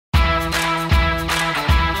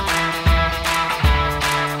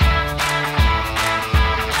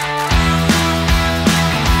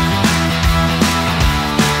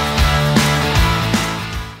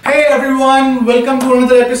everyone, welcome to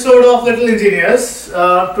another episode of Little Engineers.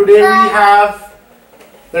 Today we have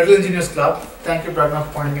Little Engineers Club. Thank you, Pragna,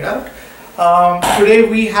 for pointing it out. Today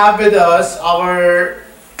we have with us our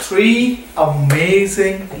three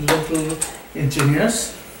amazing little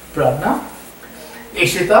engineers, Pragna,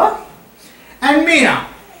 Ishita, and Meena.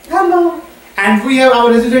 Hello. And we have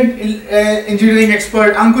our resident engineering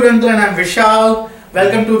expert, Ankur Uncle, and I'm Vishal.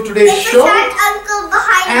 Welcome to today's show. Uncle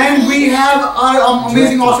behind And we have our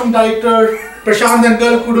amazing, awesome director, Prashant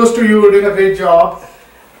Uncle. Kudos to you, you're doing a great job.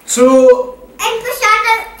 So, and Prashant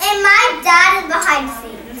and my dad is behind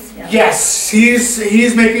the scenes. yes,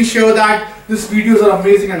 he's making sure that these videos are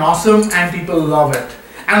amazing and awesome, and people love it.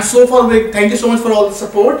 And so far, thank you so much for all the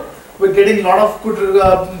support. We're getting a lot of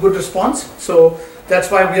good response. So that's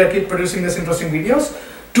why we are keep producing these interesting videos.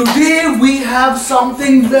 Today we have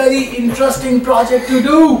something very interesting project to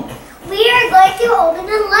do. We are going to open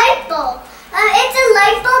a light bulb. It's a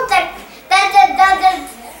light bulb that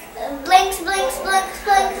blinks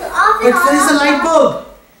off and But on. there is a light bulb.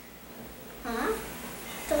 Huh?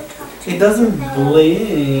 Don't talk to It doesn't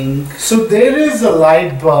blink. So there is a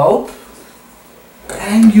light bulb.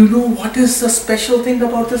 And you know what is the special thing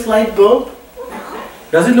about this light bulb?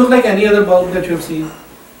 Does it look like any other bulb that you've seen?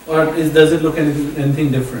 Or does it look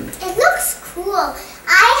anything different? It looks cool.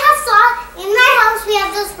 I have saw in my house we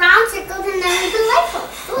have those round circles and then we do light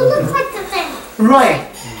bulbs. So it looks like the thing. Right.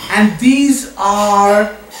 And these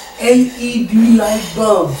are LED light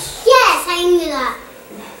bulbs. Yes, I knew that.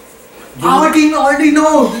 Our team already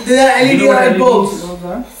know they are LED You know what light bulbs.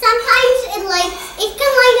 Sometimes it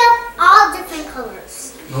can light up all different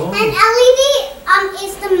colors. Oh. And LED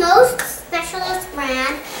is the most specialist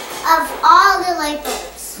brand of all the light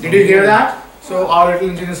bulbs. Did you hear that? So our little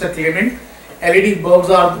engineers are claiming LED bulbs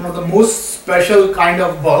are one of the most special kind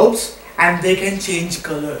of bulbs, and they can change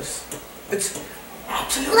colors. It's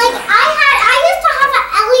absolutely Like I used to have an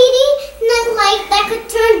LED light that could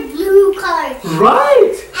turn blue colors.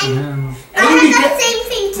 right. And I LED had can- the same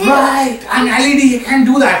thing too. Right, and LED can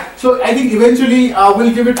do that. So I think eventually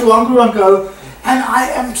we'll give it to Uncle, and I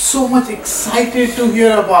am so much excited to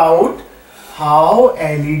hear about how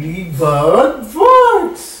LED bulb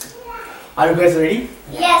works. Are you guys ready?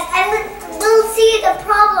 Yes, and we'll see the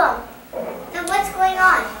problem and what's going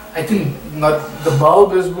on. I think not the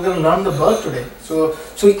bulb is we're gonna learn the bulb today. So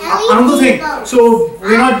LED another thing. bulb. So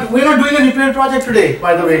we're not doing a repair project today,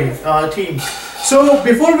 by the way, team. So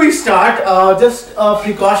before we start, just a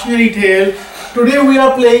precautionary tale. Today we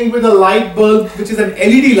are playing with a light bulb, which is an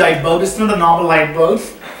LED light bulb. It's not a normal light bulb,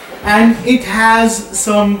 and it has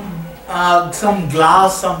some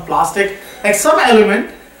glass, some plastic, like some element,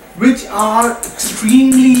 which are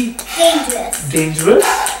extremely dangerous.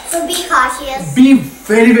 So be cautious. Be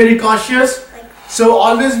very, very cautious. So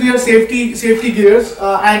always wear safety gears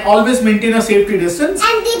and always maintain a safety distance.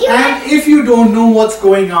 And did you And if you don't know what's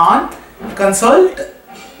going on, consult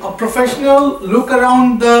a professional, look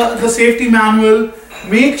around the safety manual,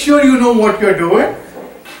 make sure you know what you're doing.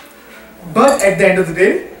 But at the end of the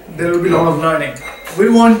day, there will be a lot of learning. We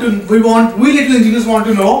little engineers want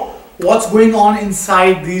to know what's going on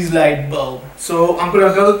inside these light bulbs. So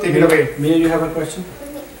Uncle, take it away. Mia, you have a question?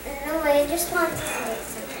 No, I just want to say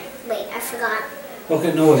something. Wait, I forgot.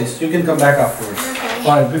 Okay, no worries. You can come back afterwards. Okay.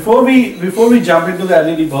 Alright, before we jump into the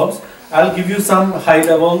LED bulbs, I'll give you some high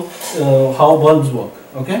level how bulbs work.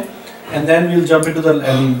 Okay? And then we'll jump into the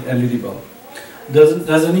LED bulb.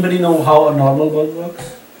 Does anybody know how a normal bulb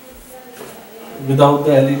works? Without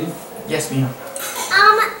the LED? Yes, Mia.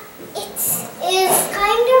 It is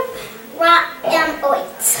kind of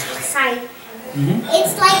sorry.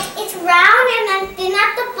 It's round and then thin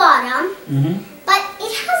at the bottom, but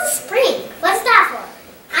it has a spring. What's that for?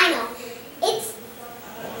 I know.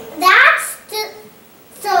 That's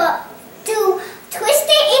to twist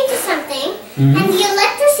it into something, and the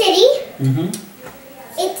electricity.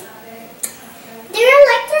 There are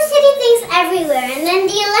electricity things everywhere, and then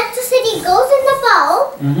the electricity goes in the bulb.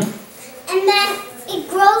 And then it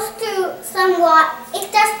goes through some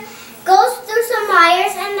goes through some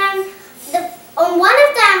wires, and then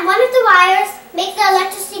one of the wires make the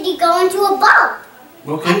electricity go into a bulb.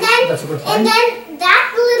 Okay. And then That's a good point. that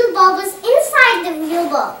little bulb is inside the real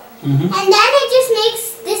bulb. And then it just makes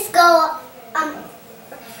this go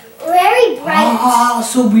very bright. Ah,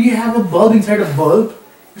 so we have a bulb inside a bulb.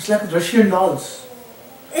 It's like Russian dolls.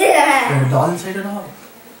 Yeah. A doll inside a doll.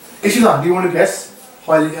 Ishita, do you want to guess?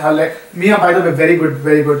 How like Mia, by the way, very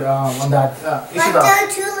good on that. But Ishita. there are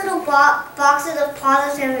two little boxes of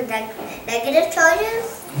positive and negative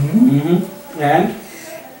charges. And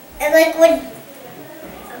And when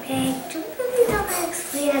okay, don't really know how to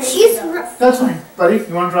explain it. That's fine. Buddy,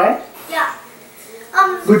 you want to try? Yeah.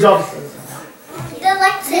 Good job. The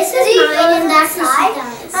electricity goes inside.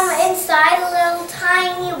 Inside a little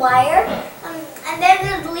tiny wire. And then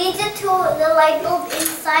it leads it to the light bulb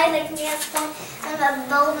inside, like and the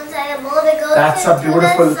bulb inside the bulb. It goes That's a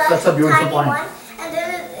beautiful. That's a beautiful tiny point. one, and then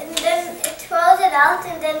it throws it out,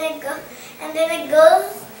 and then it goes.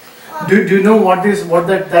 Do you know what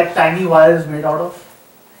that tiny wire is made out of?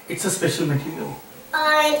 It's a special material.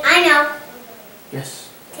 I know. Yes.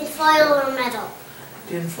 Tin foil or metal.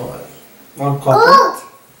 Tin foil. Or copper. Gold.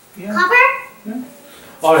 Yeah. Copper.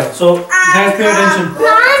 Alright, so guys pay attention.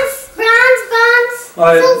 Bronze.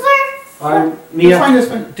 Alright. Silver. Alright, Mia, That's fine, that's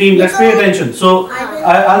fine. team, let's pay attention. So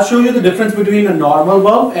I'll show you the difference between a normal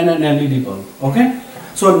bulb and an LED bulb. Okay?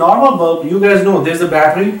 So a normal bulb, you guys know there's a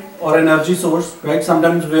battery or energy source, right?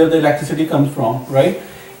 Sometimes where the electricity comes from, right?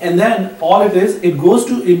 And then all it is, it goes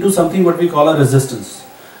into something what we call a resistance.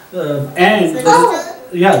 The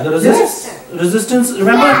resistance.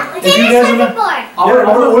 Remember, Yeah, if you guys remember, Our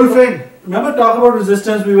old friend. remember talk about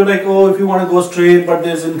resistance. We were like, oh, if you want to go straight, but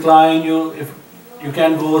there's incline, if you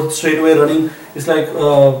can't go straight away running. It's like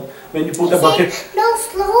when you put a bucket. No,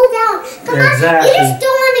 slow down. Come on, Exactly. you just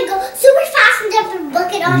don't want to go super fast and dump the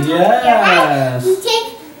bucket on top of your head. Yes.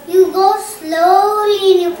 You go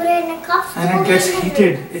slowly and you put it in a cup. And it slowly gets and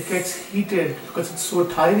heated. It gets heated because it's so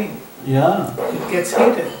tiring. Yeah. It gets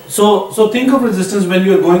heated. So think of resistance when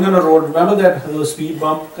you're going on a road. Remember that speed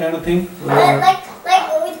bump kind of thing? Like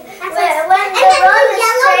when the road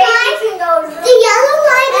is straight, we can go. The yellow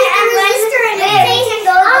line is the resistor and it can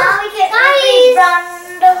go down. We can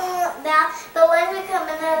run down. But when we come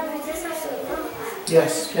in the resistance,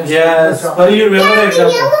 Yes. Yes. Good job. But you remember the the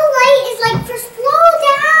example? yellow light is like for slow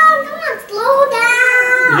down. Come on, slow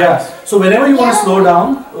down. Yes. So whenever you want to slow down,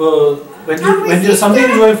 when something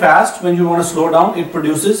is going fast, when you want to slow down, it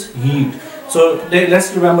produces heat. So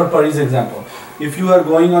let's remember Pari's example. If you are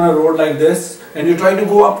going on a road like this and you try to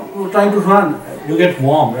go up, trying to run, you get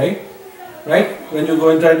warm, right? Right? When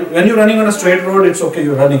you're running on a straight road, it's okay,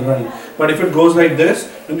 you're running. But if it goes like this,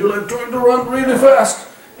 and you're like trying to run really fast,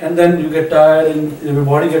 and then you get tired and your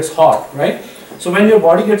body gets hot, right? So when your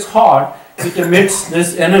body gets hot, it emits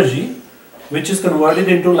this energy, which is converted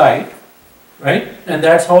into light, right? And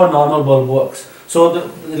that's how a normal bulb works. So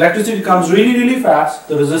the electricity comes really fast,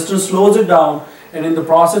 the resistance slows it down, and in the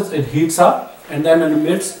process it heats up and then it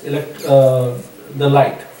emits the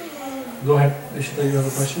light. Go ahead, Ishita, you have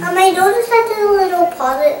a question? I noticed that there's a little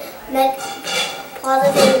positive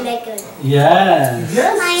and negative. Yes.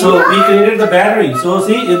 Yes. So we created the battery. So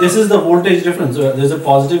see, this is the voltage difference. There's a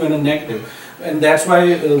positive and a negative, and that's why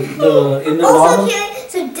in the normal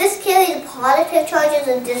So this carries positive charges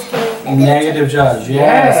and this carries negative charge. Yes.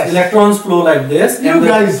 Yes. Electrons flow like this, You and the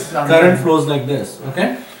guys are current right. flows like this.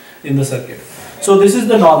 Okay, in the circuit. So this is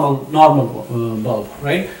the normal bulb,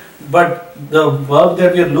 right? But the bulb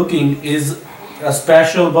that we are looking is a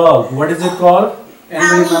special bulb. What is it called?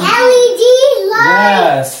 Anybody remember? LED light.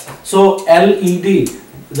 Yes. So LED.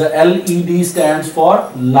 The LED stands for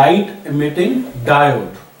light emitting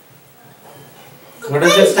diode. What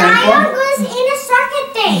does it stand Diode for? goes in a circuit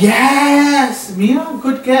thing. Yes, Mia,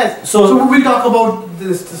 good guess. So we'll talk about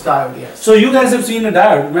this diode, yes. So you guys have seen a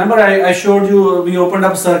diode. Remember I showed you, we opened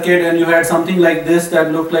up circuit and you had something like this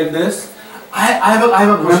that looked like this. I have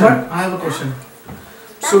a question. Remember? I have a question.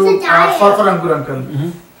 That's So a diode. for Ankur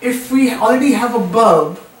uncle, if we already have a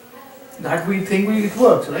bulb that we think it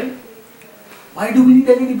works, right? Why do we need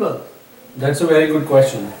LED bulb? That's a very good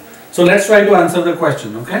question. So let's try to answer the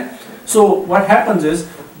question, okay? So what happens is,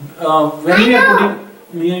 when we are putting,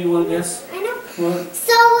 Mia, you want to guess? I know. What?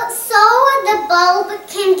 So the bulb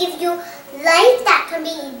can give you light that can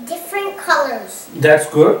be different colors. That's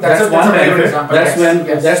good. That's That's a one very good benefit. example. That's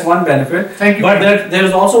Yes. that's one benefit. Thank you. But there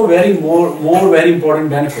is also more very important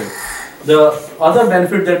benefit. The other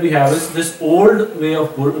benefit that we have is this old way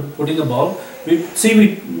of putting a bulb.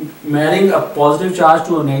 We marrying a positive charge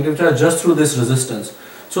to a negative charge just through this resistance.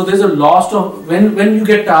 So there's a loss of when you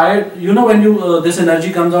get tired. You know when you this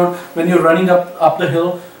energy comes out when you're running up the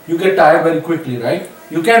hill. You get tired very quickly, right?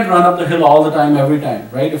 You can't run up the hill all the time, every time,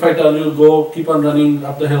 right? If I tell you go keep on running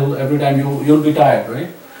up the hill every time, you'll be tired, right?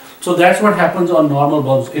 So that's what happens on normal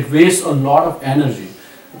bulbs. It wastes a lot of energy.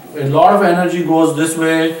 A lot of energy goes this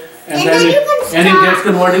way, and then you can it gets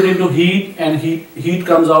converted into heat, and heat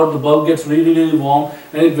comes out. The bulb gets really warm,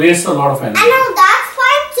 and it wastes a lot of energy. I know that's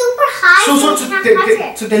why it's super high. So you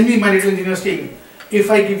can't touch it. tell me, my little engineer team,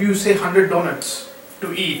 if I give you say 100 donuts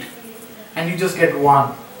to eat, and you just get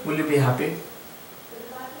one, will you be happy?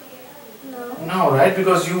 No, right?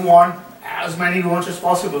 Because you want as many donuts as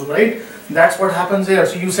possible, right? That's what happens here.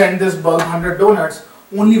 So you send this bulb 100 donuts,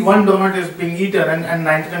 only one donut is being eaten and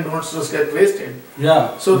 99 donuts just get wasted.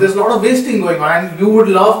 Yeah. So there's a lot of wasting going on, and you would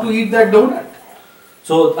love to eat that donut.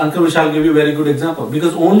 So Uncle Vishal give you a very good example,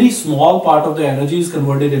 because only small part of the energy is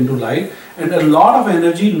converted into light, and a lot of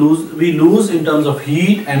energy we lose in terms of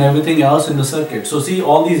heat and everything else in the circuit. So see,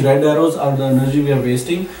 all these red arrows are the energy we are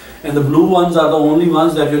wasting, and the blue ones are the only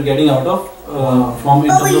ones that you're getting out of from in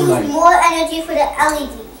But we terms of use light. more energy for the LED.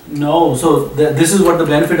 No, so this is what the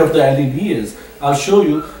benefit of the LED is. I'll show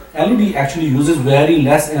you. LED actually uses very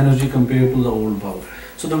less energy compared to the old bulb.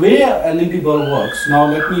 So the way a LED bulb works, now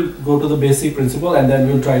let me go to the basic principle and then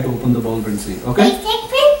we'll try to open the bulb and see, okay? Basic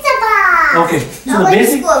principle. Okay, so No, the like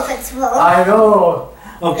basic, school principle. I know.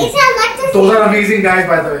 okay, It's not like this. Those are amazing guys,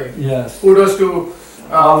 by the way. yes. Kudos to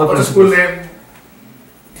All the what's the school principals. name?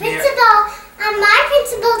 Principal. My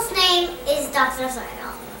principal's name is Dr.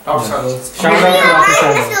 Seidel. Dr. Shout out to Dr.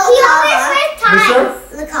 Seidel. He always wears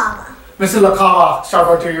ties. Lakava. Mr. Lakawa, shout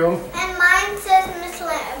out to you. And mine says Miss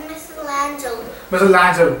Langel. Mr.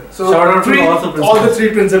 Langel. So Shout out to all the principals. all the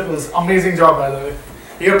three principals. Amazing job, by the way.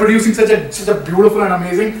 You're producing such a beautiful and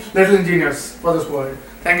amazing little engineers for this world.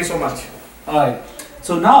 Thank you so much. Alright,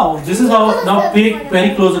 so now this is how, now pay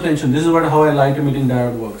very close attention. This is how a light emitting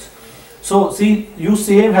diode works. So see, you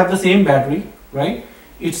have the same battery, right?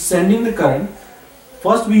 It's sending the current.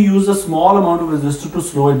 First we use a small amount of resistor to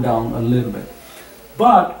slow it down a little bit.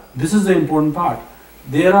 But this is the important part.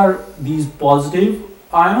 There are these positive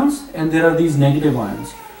ions and there are these negative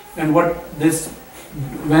ions. And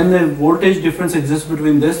when the voltage difference exists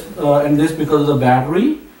between this and this because of the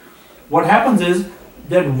battery, what happens is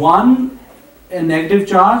that a negative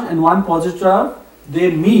charge and one positive charge,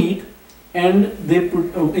 they meet, and they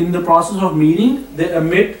in the process of meeting, they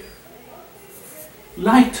emit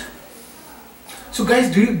light. So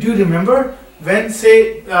guys, do you remember when,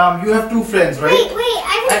 say, you have two friends, right?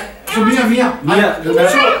 Wait, So Mia. Mia, Can you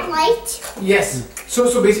turn light? Yes.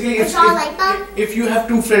 So basically, It's all like that? if you have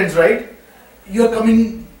two friends, right, you're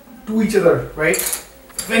coming to each other, right,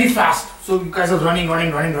 very fast. So you guys are running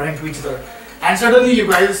to each other, and suddenly you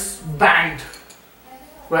guys banged,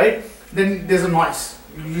 right? Then there's a noise.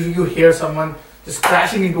 You hear someone just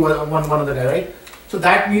crashing into one other guy, right? So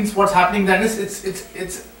that means what's happening then is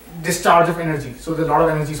it's discharge of energy. So a lot of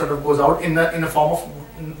energy sort of goes out in the form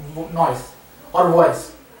of noise or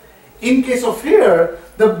voice. In case of here,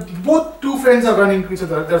 both two friends are running to each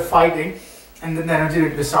other, they're fighting, and then the energy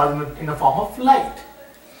is discharged in a form of light.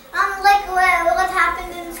 Like what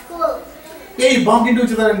happened in school. Yeah, you bumped into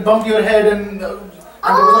each other and bumped your head, and there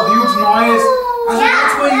was a huge noise. I was like,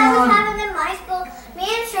 what's going that on? happened in my school. Me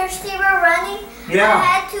and Shirley were running. Yeah. I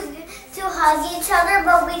had to hug each other,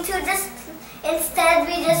 but we just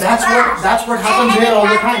That's crashed. that's what happens here all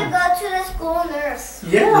the And time. we had to go to the school nurse.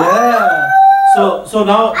 Yeah. So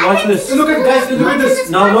now watch this. Look at guys, look at this.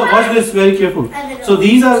 Now watch this very careful. So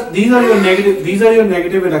these are your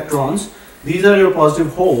negative electrons. These are your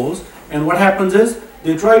positive holes. And what happens is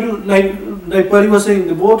they try to, like Pari was saying,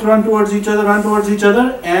 they both run towards each other.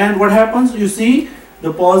 And what happens? You see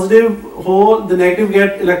the positive hole, the negative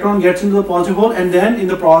electron gets into the positive hole, and then in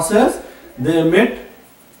the process they emit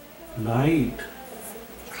light.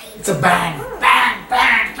 It's a bang, bang,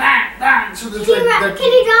 bang, bang, bang. So it's like that.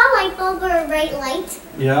 Can you draw a light bulb or a bright light?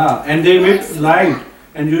 Yeah, and they emit light.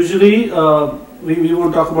 And usually we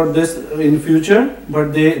won't talk about this in future,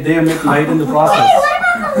 but they emit light in the process.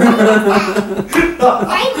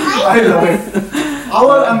 Bright light? I love it.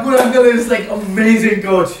 Our uncle is like amazing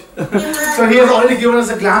coach. So he has already given us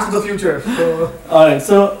a glance to the future. So. Alright,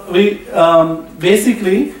 so we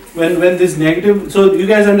basically when this negative, so you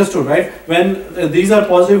guys understood, right? When these are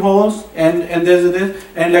positive holes and there's this,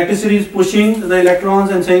 and electricity is pushing the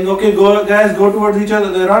electrons and saying, okay, go guys, go towards each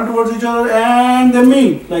other. They run towards each other and they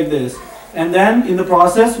meet like this. And then in the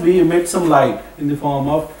process we emit some light in the form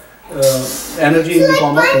of energy in the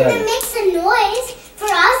form of when it light. makes a noise, for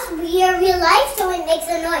us, we are real life, so it makes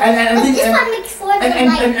a noise. And but I think this one makes for the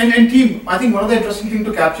light. and team, I think one of the interesting thing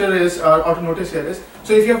to capture is or to notice here is,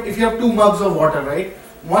 so if you have two mugs of water, right?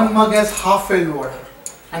 One mug has half filled water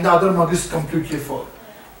and the other mug is completely full.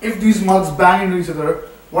 If these mugs bang into each other,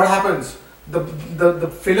 what happens? The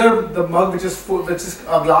filler, the mug which is full, which is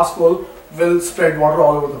a glass full, will spread water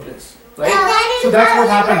all over the place. Right? So that's what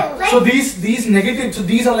happened. So these negative, so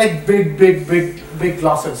these are like big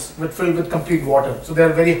glasses filled with complete water. So they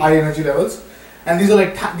are very high energy levels, and these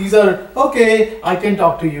are okay, I can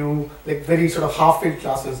talk to you, like very sort of half-filled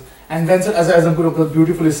glasses. And then, as Ankura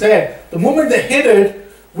beautifully said, the moment they hit it,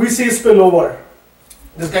 we see spillover.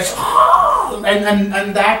 This guy's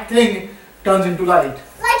and that thing turns into light.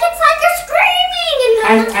 Like it's like you're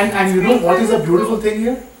screaming. And you know what is a beautiful thing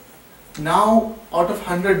here? Now, out of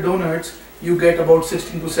 100 donuts, you get about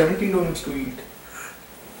 16 to 17 donuts to eat.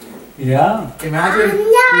 Yeah.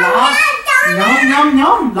 Imagine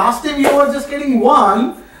last time you were just getting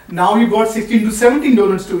one, now you got 16 to 17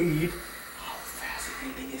 donuts to eat. How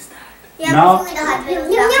fascinating is that? Yeah, Now-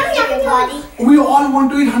 We all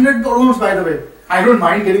want to eat 100 donuts, by the way. I don't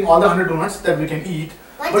mind getting all the 100 donuts that we can eat,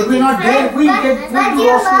 but we're not there. We get But too you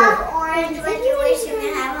lost love here. orange when you wish you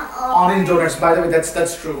could have an Orange donuts, by the way, that's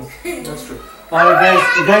true. That's true. Alright,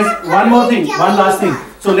 guys, one more thing, one last thing.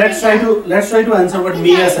 So let's try to answer what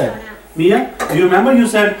Mia said. Mia, do you remember you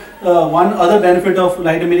said one other benefit of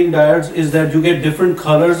light emitting diodes is that you get different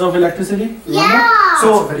colors of electricity? Remember?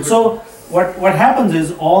 Yeah. So what happens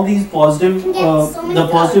is all these positive the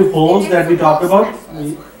positive holes that we talked about.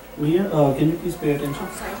 Mia, can you please pay attention?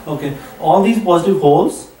 Okay, all these positive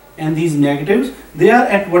holes and these negatives, they are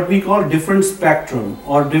at what we call different spectrum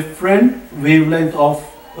or different wavelength of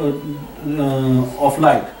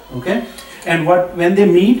light. Okay, and when they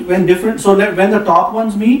meet, when the top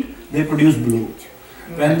ones meet, they produce blue.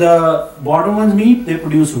 When the bottom ones meet, they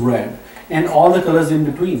produce red, and all the colors in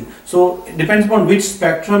between. So it depends upon which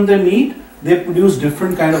spectrum they meet, they produce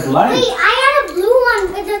different kind of light. Wait, I had a blue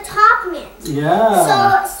one with the top mint.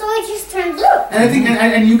 Yeah. So it just turned blue. And I think,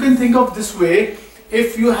 and you can think of this way: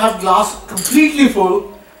 if you have glass completely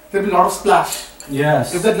full, there'll be a lot of splash.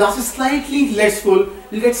 Yes. If the glass is slightly less full,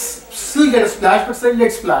 you still get a splash, but slightly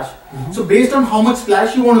less splash. So based on how much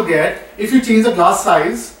splash you want to get, if you change the glass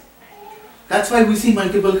size, that's why we see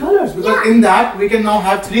multiple colors. Because in that we can now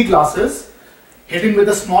have 3 glasses hitting with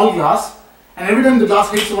a small glass, and every time the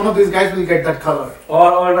glass hits one of these guys, will get that color.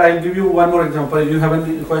 Or I'll give you one more example. You have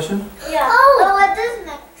any question? Yeah. Oh, what does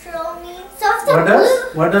natural mean? So if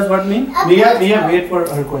the What does what mean? A Mia, blue- wait for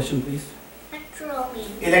her question, please. natural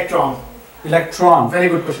mean? Electron. Electron. Very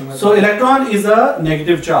good question. So electron is a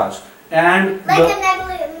negative charge, and Like the- a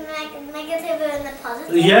negative and a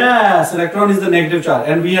positive? yes, electron is the negative charge,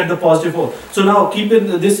 and we have the positive hole. So now keep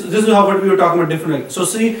in this is how what we were talking about differently. So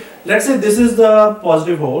see, let's say this is the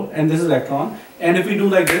positive hole, and this is electron, and if we do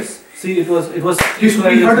like this, see it was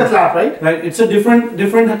You heard the clap, right? right? It's a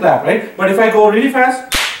different clap, right? But if I go really fast,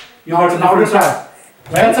 you heard a louder clap.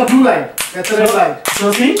 Right? That's a blue light. That's a red light.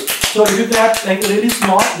 So see, so if you clap like really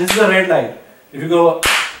small, this is a red light. If you go,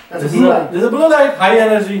 That's a blue light. This is a blue light, high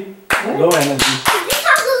energy, low energy. Is this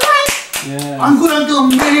a blue light? Yeah. Uncle,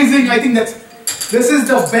 amazing. I think this is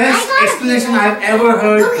the best got it. explanation I've ever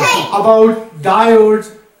heard Okay. about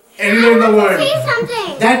diodes anywhere in the I want to world. say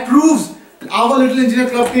something. That proves our little engineer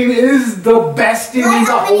club team is the best team in Like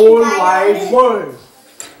the how many whole diodes? wide world.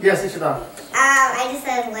 Yes, Ishita. I just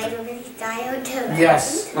said light emitting diode to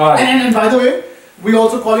Yes. Alright. And by the way, we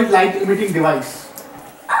also call it light emitting device.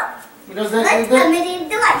 Because light emitting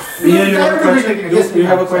device. Mia, you have a question? Yes, You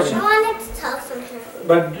have a I question? wanted to talk something.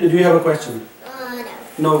 But do you have a question?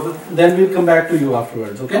 No. No, then we'll come back to you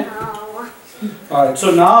afterwards, okay? Oh. Alright,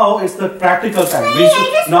 so now it's the practical time. Wait,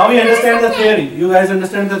 I just Now we want to understand the something. theory. You guys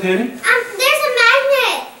understand the theory? There's a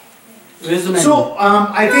magnet. Where's the So,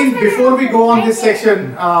 magnet? I think before we go on this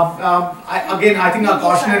section, I think a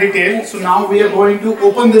cautionary tale. So now we are going to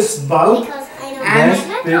open this bulb, Because I know and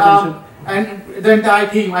Yes, pay attention. and the entire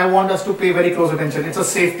team, I want us to pay very close attention. It's a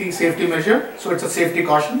safety measure, so it's a safety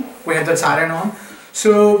caution. We have the siren on.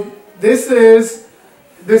 So this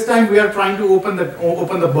time we are trying to open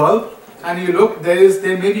the bulb, and you look,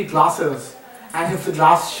 there may be glasses, and if the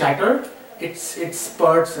glass shatter, it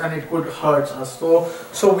spurts and it could hurt us.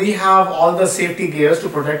 So we have all the safety gears to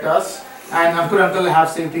protect us, and uncle have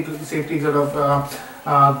safety sort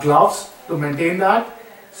of gloves to maintain that.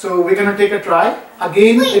 So we're gonna take a try.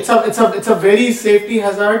 Again, it's a very safety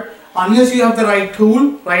hazard. Unless you have the right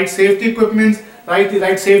tool, right safety equipment,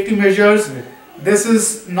 right safety measures, this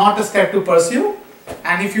is not a step to pursue.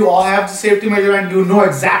 And if you all have the safety measure and you know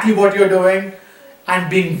exactly what you're doing and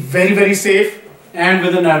being very, very safe, And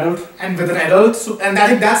with an adult. and I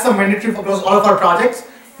think that's the mandatory across all of our projects.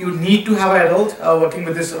 You need to have an adult working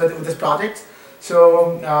with this project.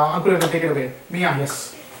 So Uncle will take it away. Mia,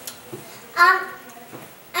 yes.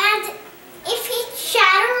 And if he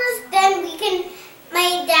shatters, then we can.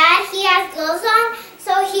 My dad, he has gloves on,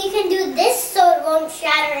 so he can do this, so it won't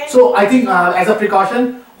shatter. So I think as a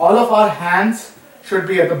precaution, all of our hands should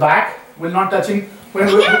be at the back. We're not touching. I'm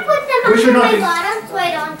gonna put them we should under not my be- bottom so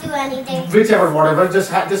I don't do anything. Whichever, whatever.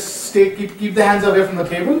 Just keep the hands away from the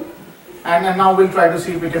table. And now we'll try to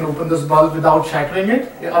see if we can open this bulb without shattering it.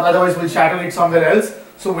 Otherwise, we'll shatter it somewhere else.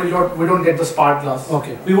 So we don't get the spark glass.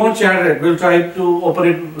 Okay, we won't shatter it. We'll try to open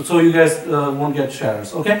it so you guys won't get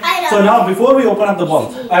shatters. Okay. I know. So now before we open up the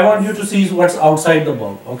bulb, I want you to see what's outside the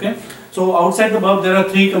bulb. Okay. So outside the bulb, there are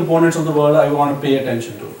three components of the bulb I want to pay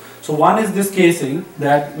attention to. So one is this casing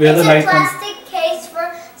that where the light comes. It's a plastic case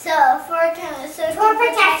for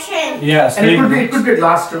protection. Yes, And it could be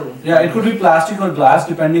glass too. yeah, it could be plastic or glass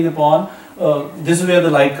depending upon. This is where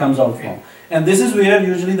the light comes out from, and this is where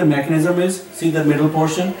usually the mechanism is. See the middle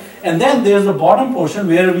portion, and then there's the bottom portion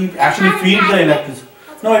where we actually feed the electricity.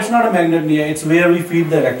 No, it's not a magnet, Nia. It's where we feed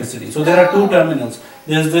the electricity. So there are two terminals.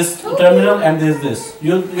 There's this terminal and there's this.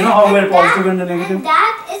 You know how we're positive and the negative? And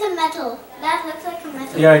that is a metal. That looks like a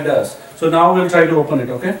metal. Yeah, it does. So now we'll try to open it,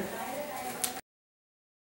 okay?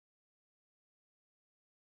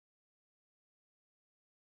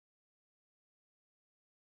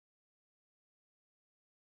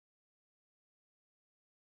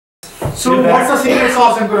 So what's the secret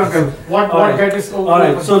sauce, Ankur uncle? What get is open?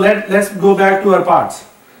 Alright, so let's go back to our parts.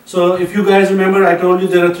 So if you guys remember, I told you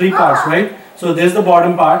there are three parts, right? So there's the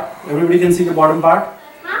bottom part. Everybody can see the bottom part?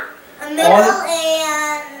 A middle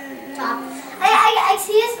and top. I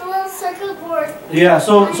see a little circle board. Yeah,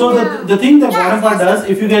 so the thing the bottom part does,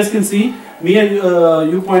 if you guys can see, Mia,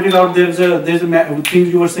 you pointed out there's a thing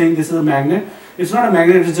you were saying this is a magnet. It's not a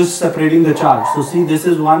magnet, it's just separating the charge. So see, this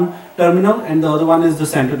is one terminal and the other one is the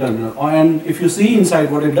center terminal. And if you see inside,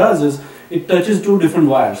 what it does is, it touches two different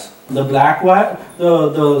wires. The black wire,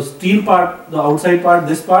 the steel part, the outside part,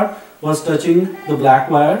 this part was touching the black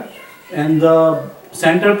wire, and the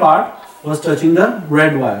center part was touching the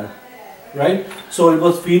red wire, right? So it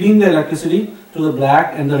was feeding the electricity to the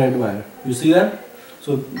black and the red wire. You see that?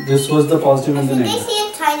 So this was the positive and the They negative. see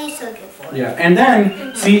a tiny circuit for it. Yeah, and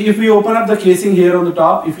then see, if we open up the casing here on the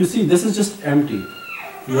top, if you see, this is just empty.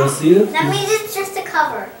 You guys see it? That means it's just a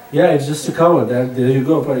cover. Yeah, it's just a cover. There you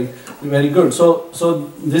go. Very good. So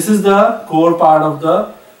this is the core part of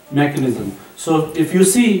the mechanism. So if you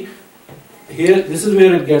see here, this is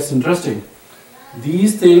where it gets interesting.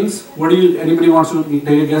 These things. Anybody wants to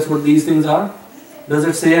take a guess what these things are? Does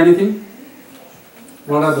it say anything?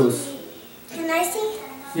 What are those? Can I see?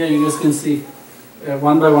 Yeah, you guys can see.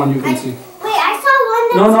 One by one, you can see. Wait, I saw one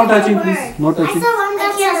that No, said not the touching, word. please. No touching. I saw one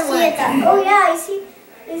that said the word. Oh yeah, I see.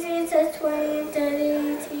 It says 20,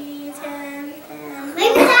 30, 10, 10.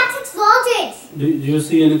 Maybe that's its voltage. Do you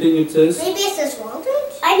see anything it says? Maybe it says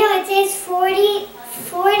voltage? I know it says 40,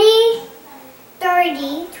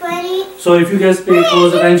 30, 20. So if you guys pay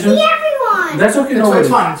close attention. See everyone. That's okay, no It's worries.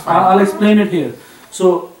 fine, it's fine. I'll explain it here.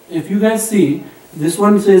 So if you guys see, this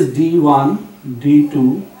one says D1,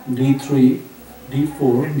 D2, D3,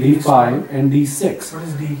 D4, D5 and D6. What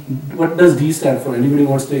is D? What does D stand for? Anybody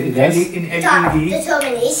wants to take a guess? In Top LED.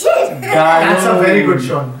 determination. That's a very good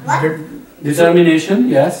Sean. Determination,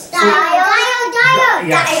 yes. Diode.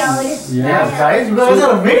 Yes. Diode. Yes, guys, you guys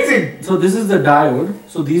are amazing. So this is the diode.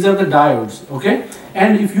 So these are the diodes, okay?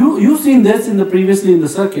 And if you've seen this previously in the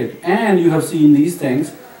circuit, and you have seen these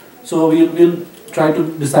things, so we'll try to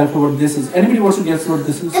decipher what this is. Anybody wants to guess what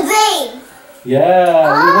this is? The vein. Yeah.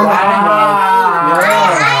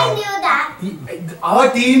 I knew that. Our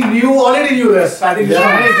team already knew this. I think it's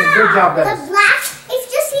amazing. Good job, The guys. black.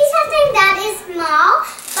 If you see something that is small,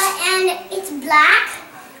 and it's black,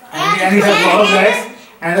 And it has a lot of legs.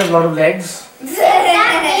 And it has a lot of legs. if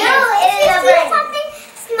you see something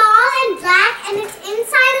small and black and it's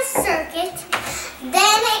inside a circuit,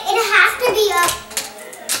 then it has to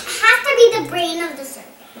be the brain of the circuit.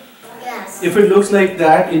 Yes. If it looks like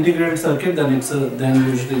that integrated circuit, then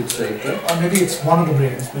usually it's right, right? Or maybe it's one of the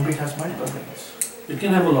brains. Maybe it has multiple brains. It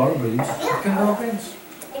can have a lot of brains. It can have brains.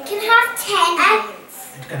 It can have 10 brains.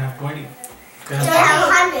 It can have 20. It can It have can have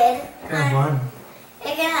 100. It can have 1.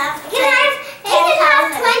 It can have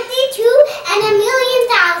 22 and a million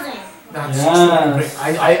thousand. That's Yes. so many brains.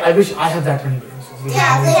 I wish I had that many brains.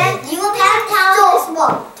 You will have so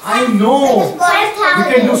small. I know. You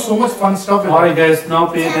can do so much fun stuff with Alright it. guys, now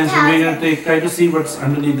pay attention. We're going to try to see what's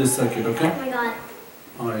underneath this circuit, okay? Oh my god.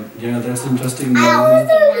 Alright, yeah, that's interesting. I always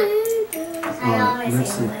do Alright, that.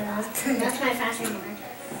 let's see. That's my fashion word.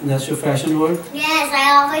 That's your fashion word? Yes, I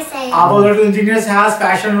always say it. Our little engineers has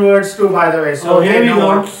fashion words too, by the way. So So here we they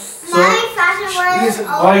know go. So, My fashion word is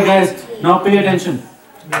alright guys, now pay attention.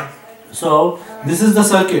 So, this is the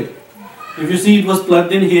circuit. If you see it was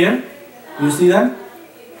plugged in here, you see that?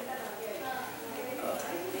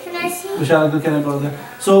 Can I see? Vishal, can I call that?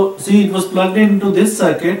 So, see it was plugged into this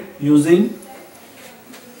circuit using,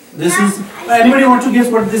 this is, anybody want to guess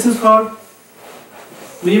what this is called?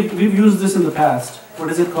 We've used this in the past. What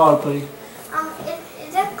is it called, Pari?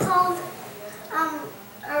 Is it called,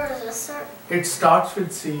 or is it sir? It starts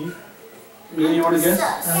with C. Mia, you want to guess?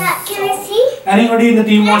 Can I see? Anybody in the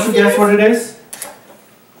team wants to guess what it is?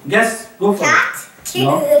 Guess, go for it. Cat?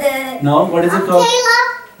 No. No, what is it called?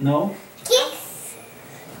 Caleb? No? Kicks.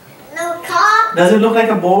 No, car. Does it look like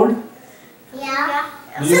a board? Yeah.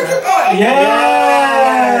 Do you- Circuit board.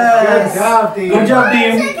 Yes! Good job, team. Good job,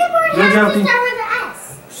 team. Circuit board Good has job, to team. start with the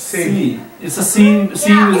S. C. It's a C. C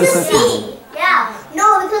Yeah, with a it's a circuit board. C. Yeah. No,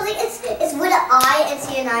 because it's with an I and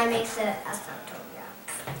C and I makes it a sound. Yeah.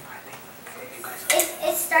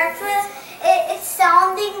 It starts with it's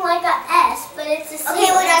sounding like a S, but it's a C. Okay,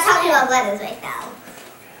 we're not talking about letters right now.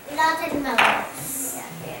 We're not talking about letters.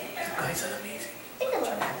 Yeah. You guys are amazing. I think I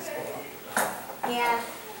learned that in school. Yeah.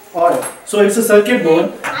 Alright, so it's a circuit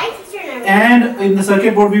board. My teacher never. And in the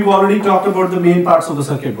circuit board, we've already talked about the main parts of the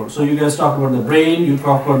circuit board. So you guys talked about the brain, you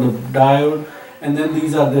talked about the diode, and then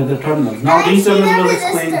these are the terminals. Now these terminals will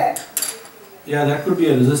explain. Yeah, that could be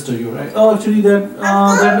a resistor, you're right. Oh, actually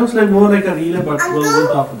that looks like more like a relay, but we'll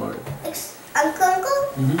talk about it. Uncle,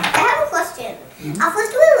 I have a question. At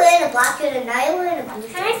first we were in a black shirt and now we're in a blue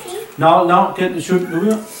shirt. Can I see? Now,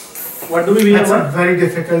 what do we That's a have? very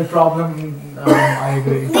difficult problem. I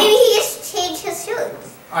agree. Maybe he just changed his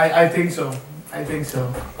shoes. I think so. I think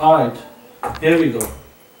so. Alright, here we go.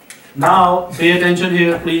 Now, pay attention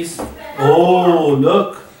here, please. Oh,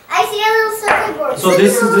 look. I see a little circuit board. So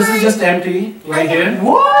this is just empty right here.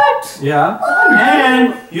 What? Yeah.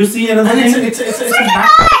 And you see another And thing. it's a Circuit mag-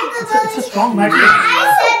 board! it's a strong magnet.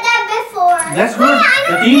 I said that before. That's good. Wait, I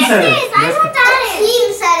know The what team this said it. is. I know what that is. The team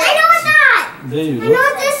said it. I know what that. There you I know go.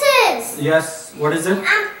 what this is. Yes. What is it?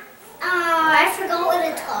 I forgot what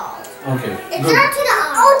it's called. Okay. It's Good. not to the.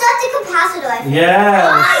 Oh, that's the capacitor. I think.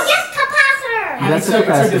 Yes. yes, capacitor. And That's it's a a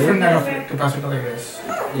capacitor. different kind of capacitor, I guess.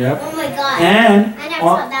 Yep. Oh my god. And I never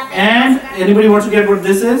saw that big and capacitor. anybody wants to get what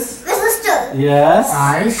this is? Resistor. Yes.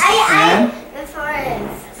 Nice. And Before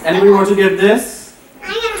anybody wants to get this? I'm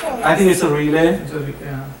gonna hold I think it's a relay. It's a-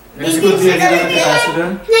 yeah. This could be another capacitor.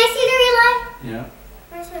 Can I see the relay? Yeah.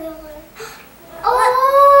 Where's the relay?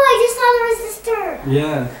 Oh, I just saw the resistor.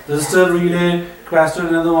 Yeah. Resistor, relay, capacitor,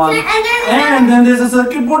 another one. And And then there's a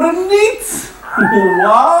circuit board underneath.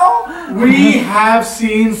 Wow. We have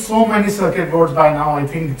seen so many circuit boards by now. I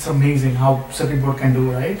think it's amazing how circuit board can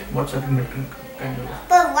do, right? What circuit board can do.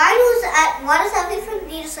 But why does everything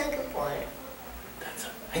need a circuit board?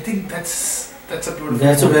 I think that's a beautiful.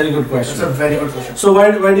 That's a very good That's a question. very good question. So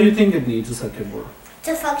why do you think it needs a circuit board?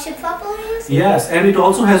 To function properly? Yes, and it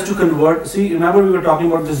also has to convert. See, remember we were talking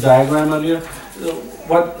about this diagram earlier.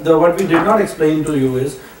 What we did not explain to you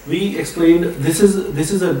is we explained this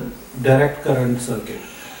is a direct current circuit,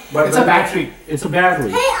 but It's a battery. It's a battery.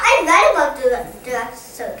 Hey, I read about direct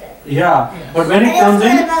circuit. Yeah, but when I it comes also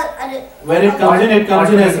read in, about it comes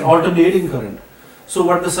in as alternating current. So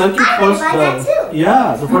what the circuit I read first about that does, too.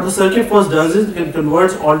 yeah. So what the circuit first does is it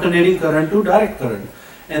converts alternating current to direct current.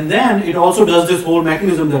 And then it also does this whole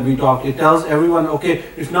mechanism that we talked. It tells everyone, okay,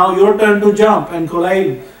 it's now your turn to jump and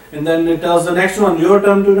collide. And then it tells the next one, your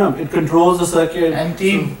turn to jump. It controls the circuit. And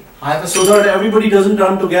team, I have a So that everybody doesn't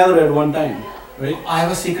run together at one time, right? I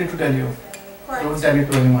have a secret to tell you. What? Don't tell it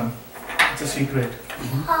to anyone. It's a secret.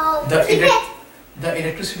 Oh, The keep it. The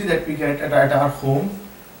electricity that we get at our home,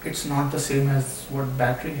 it's not the same as what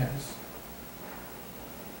battery has.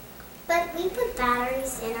 But we put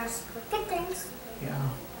batteries in our circuit things. Yeah.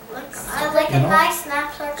 Like You a know? nice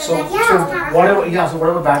snap circuit. So,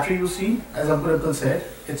 whatever battery you see, as Uncle said,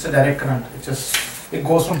 it's a direct current. It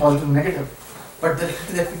goes from positive to negative. But the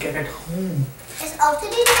electricity that we get at home, It's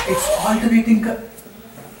alternating. it's alternating current.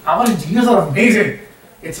 Our engineers are amazing.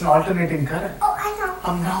 It's an alternating current. Oh, I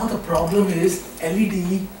know. Now the problem is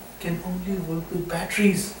LED can only work with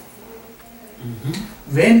batteries.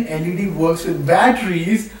 When LED works with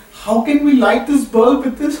batteries, how can we light this bulb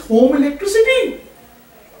with this home electricity?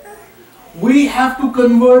 We have to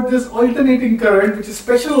convert this alternating current, which is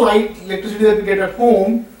special light electricity that we get at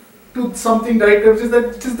home, to something direct, which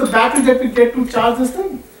is the battery that we get to charge this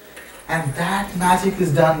thing. And that magic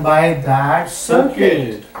is done by that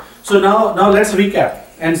circuit. So now let's recap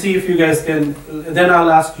and see if you guys can. Then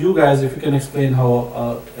I'll ask you guys if you can explain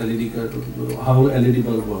how LED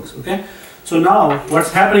bulb works. Okay. So now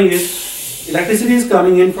what's happening is electricity is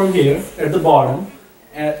coming in from here at the bottom.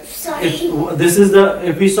 Sorry. This is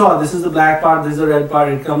the black part. This is the red part.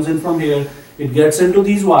 It comes in from here. It gets into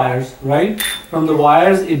these wires, right? From the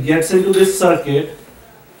wires, it gets into this circuit.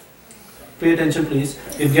 Pay attention, please.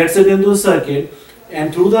 It gets it into the circuit,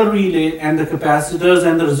 and through the relay and the capacitors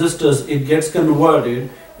and the resistors, it gets converted.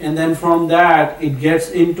 And then from that, it gets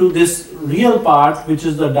into this real part, which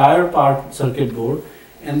is the diode part circuit board.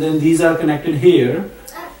 And then these are connected here,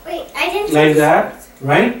 Wait, I didn't. like that,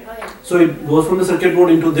 right? Oh, yeah. So it goes from the circuit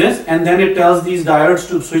board into this, and then it tells these diodes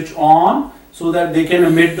to switch on so that they can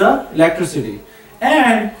emit the electricity.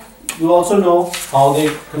 And you also know how they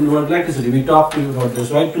convert electricity. We talked to you about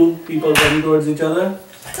this, right? Two people running towards each other.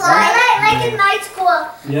 So like in night school.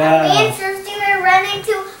 Yeah. Me and Sister were running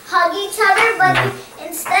to hug each other, but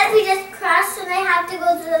instead we just crashed and I had to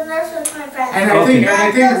go to the nurse with my friend. And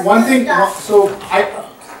I think one thing. So I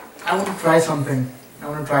want to try something.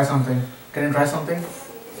 Can I try something?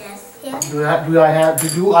 Yes. Yeah. Do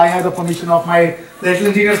I have the permission of my little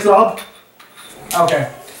engineers club?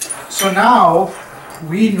 Okay. So now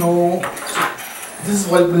we know. This is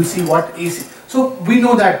what we'll see. What AC. So we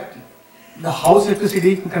know that the house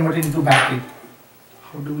electricity we convert it into battery.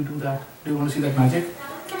 How do we do that? Do you want to see that magic?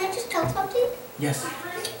 Can I just tell something? Yes.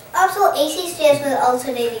 Also, AC stands with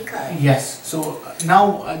alternating current. Yes. So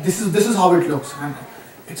now this is how it looks, and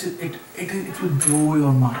it will blow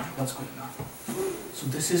your mind. What's going on? So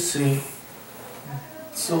this is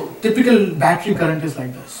so typical battery current is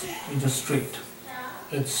like this. It's just straight.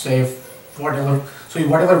 It's say whatever. So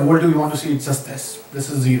whatever voltage you want to see, it's just this. This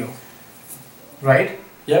is 0, right?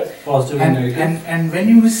 Yep. Positive and negative. And when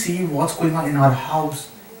you see what's going on in our house,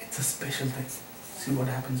 it's a special thing. See what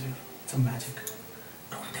happens here. It's a magic.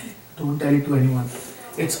 Don't tell it to anyone.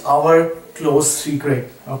 It's our close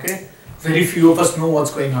secret. Okay. Very few of us know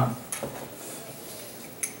what's going on.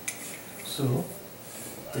 So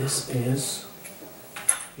this is.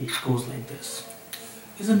 It goes like this.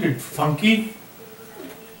 Isn't it funky?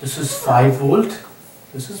 This is 5 volt.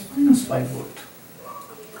 This is minus 5 volt.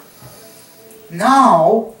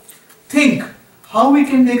 Now, think how we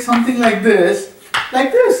can make something like this,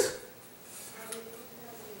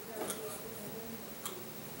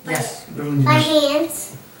 Yes. My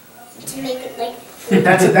hands to make it like.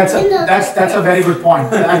 That's a very good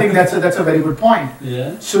point. I think that's a very good point.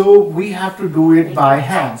 Yeah. So we have to do it by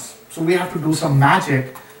hands. So we have to do some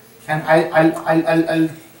magic, and I'll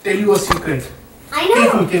tell you a secret. I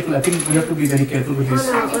know. Careful. I think we have to be very careful with this.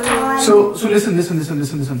 Oh, no. So listen.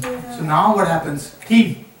 So now what happens?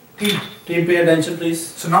 Team. Pay attention, please.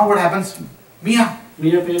 So now what happens? Mia,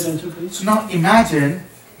 Pay attention, please. so now imagine,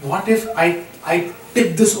 what if I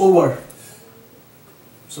tip this over?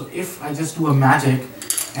 So if I just do a magic,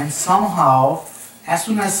 and somehow, as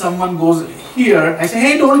soon as someone goes here, I say,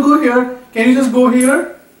 hey, don't go here. Can you just go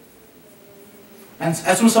here? And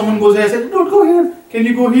as soon as someone goes there, I say, don't go here. Can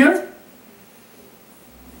you go here?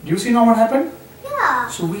 Do you see now what happened? Yeah.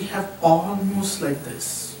 So we have almost like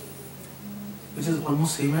this, which is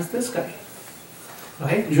almost same as this guy,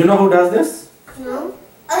 right? You know who does this? No.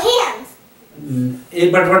 Hands.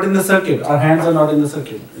 But what in the circuit? Our hands are not in the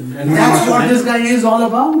circuit. And That's what this guy is all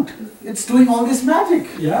about. It's doing all this magic.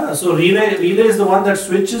 Yeah. So relay is the one that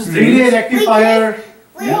switches. Relay, rectifier.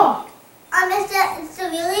 Wait. Yeah. Is the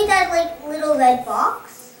relay that like little red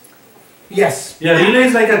box? Yes. Yeah, relay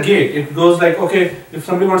is like a gate. It goes like, okay, if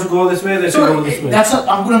somebody wants to go this way, they should go this way. That's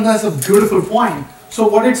a beautiful point. So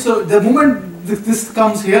what it's the moment this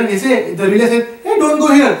comes here, the relay says, hey, don't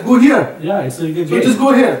go here, go here. Yeah, it's like a gate. So just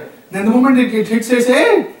go here. Then the moment it hits, it says,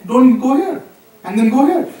 hey, don't go here, and then go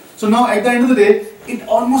here. So now at the end of the day, it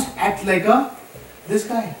almost acts like this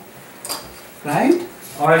guy, right?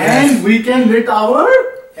 Alright, and we can lit our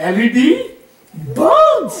LED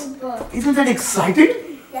bulbs. Isn't that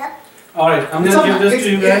exciting? Yep. Alright, I'm going to give this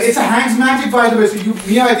to you guys. It's a hands magic, by the way. So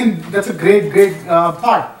Mia, I think that's a great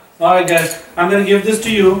part. Alright guys, I'm going to give this to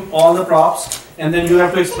you, all the props, and then you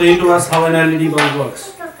have to explain to us how an LED bulb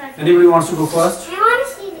works. Anybody wants to go first? I want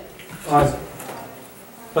to see it.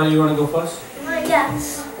 But you want to go first? Yeah.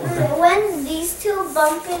 When these two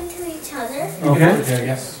bump into each other. Okay,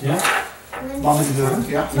 yes. Yeah? When Bump into each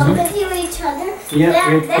other, yeah. bump into each other. Yeah,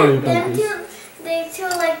 wait for your turn, then please. they two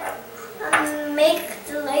like make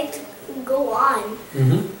the light go on.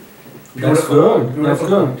 That's good. That's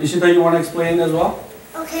good. Ishita, you want to explain as well?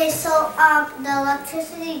 Okay, so the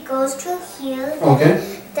electricity goes to here.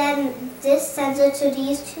 Okay. Then this sends it to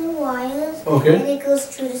these two wires. Okay. And it goes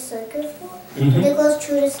through the circuit board. And it goes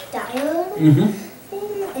through this diode.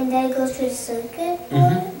 And then it goes through the circuit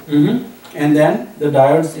board. And then the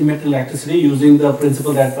diodes emit electricity using the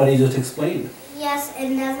principle that Pari just explained. Yes,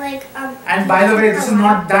 and then like And by the way, this is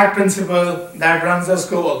not that principle that runs the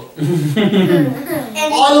school.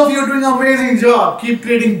 and All of you are doing an amazing job. Keep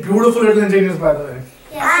creating beautiful little engineers, by the way.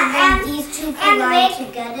 yes, and then these two combine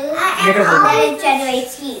together. Make a And then it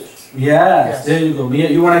generates heat. Yes, there you go. Mia,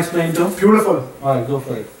 you want to explain too? Beautiful. Alright, go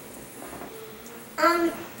for it.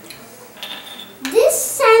 This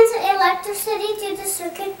sends electricity to the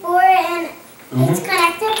circuit board and it's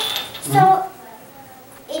connected. So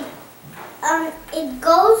it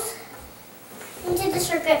goes into the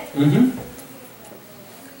circuit And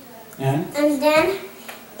and then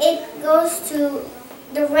it goes to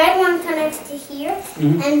the red one connects to here,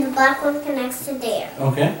 and the black one connects to there.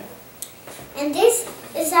 Okay. And this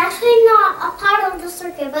is actually not a part of the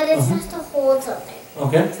circuit, but it's just to hold something.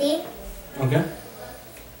 Okay. See? Okay.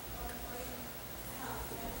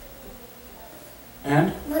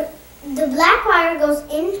 And? But the black wire goes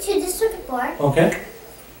into the circuit board, Okay.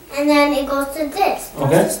 and then it goes to this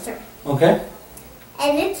resistor. Okay.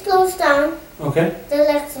 And it slows down Okay. the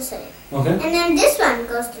electricity. Okay. And then this one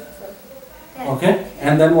goes to the Okay.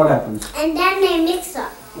 And then what happens? And then they mix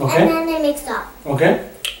up. Okay. And then they mix up. Okay.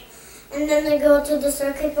 And then they go to the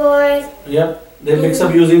circuit board. Yep. They mix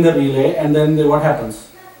up using the relay, and then what happens?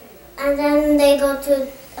 And then they go to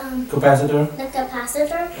Capacitor. the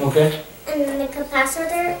capacitor. Okay. And then the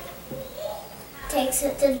capacitor takes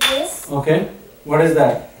it to this. Okay. What is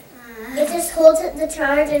that? It just holds it the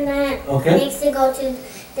charge, and then it makes it go to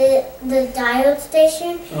the diode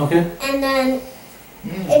station. Okay. And then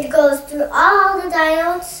it goes through all the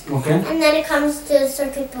diodes. Okay. And then it comes to the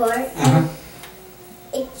circuit board. And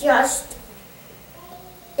it just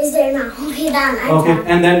is there now. Okay, done. Okay.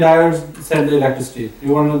 And then diodes send the electricity.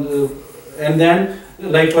 You want to, and then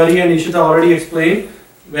like Pari and Ishita already explained,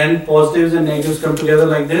 when positives and negatives come together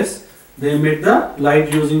like this, they emit the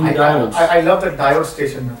light using the diodes. I love that diode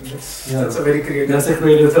station. I think that's a very creative. That's a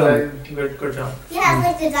creative term. Good job. Yeah, it's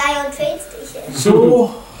like the diode trade station.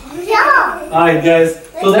 So, Yeah. Alright guys,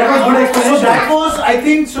 so that was good explanation. so that was, I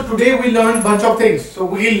think, so today we learned a bunch of things. So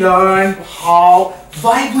we learned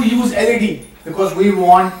why to use LED, because we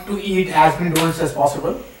want to eat as many donuts as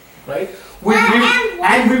possible, right?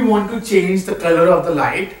 And we want to change the color of the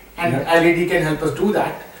light, and LED can help us do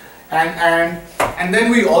that. And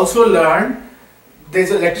then we also learned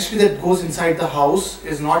there's electricity that goes inside the house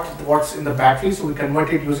is not what's in the battery, so we convert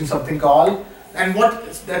it using something called,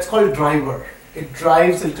 that's called driver. It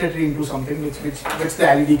drives electricity into something which the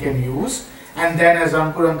LED can use. And then, as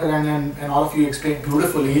Ankur Uncle and all of you explained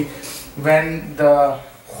beautifully, when the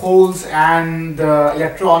holes and the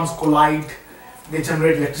electrons collide, they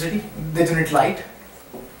generate electricity, they generate light,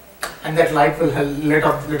 and that light will light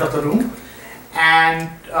up the room. And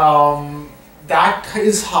that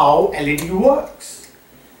is how LED works.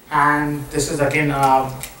 And this is again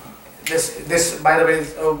this by the way,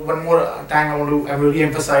 one more time I want to really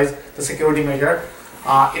emphasize the security measure.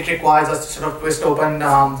 It requires us to sort of twist open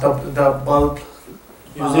the bulb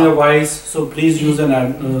using a vise, so please use an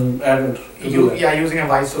adult. Using a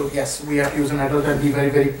vise. So yes, we have to use an adult and be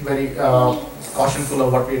very cautionful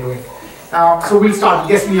of what we're doing. So we'll start.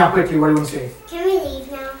 Guess me up quickly. What do you want to say? Can we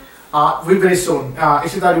leave now? We'll very soon.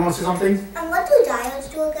 Ishita, do you want to say something? What do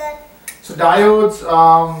diodes do again? So diodes.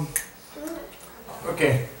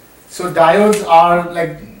 Okay. So diodes are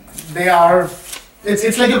like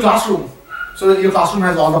it's like your classroom. So your classroom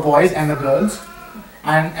has all the boys and the girls,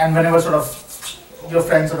 and whenever sort of your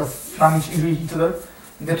friends sort of plunge into each other,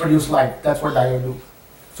 they produce light. That's what diode do.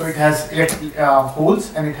 So it has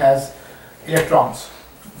holes and it has electrons.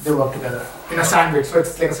 They work together in a sandwich. So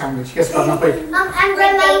it's like a sandwich. Yes, Pradna, quick. And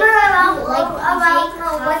remember about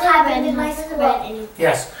what happened in my school.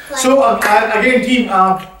 Yes. So again, team,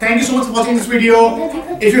 thank you so much for watching this video.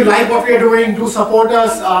 If you like what we are doing, do support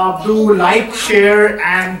us. Do like, share,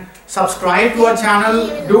 and subscribe to our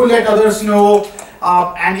channel. Do let others know.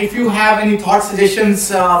 And if you have any thoughts, suggestions,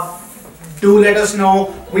 do let us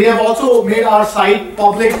know. We have also made our site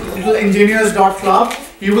public, littleengineers.club.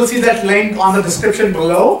 You will see that link on the description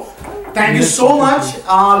below. Thank you so much.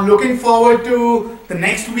 Looking forward to the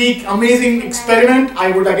next week. Amazing experiment.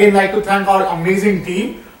 I would again like to thank our amazing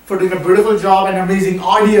team for doing a beautiful job, and amazing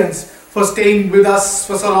audience for staying with us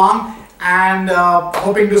for so long, and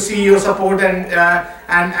hoping to see your support,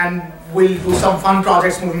 and we'll do some fun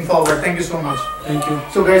projects moving forward. Thank you so much. Thank you.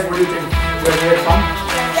 So guys, what do you think? We had fun?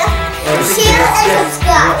 Yeah. Share and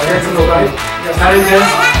subscribe. Let's go, right? Hi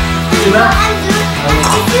guys. And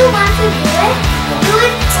if you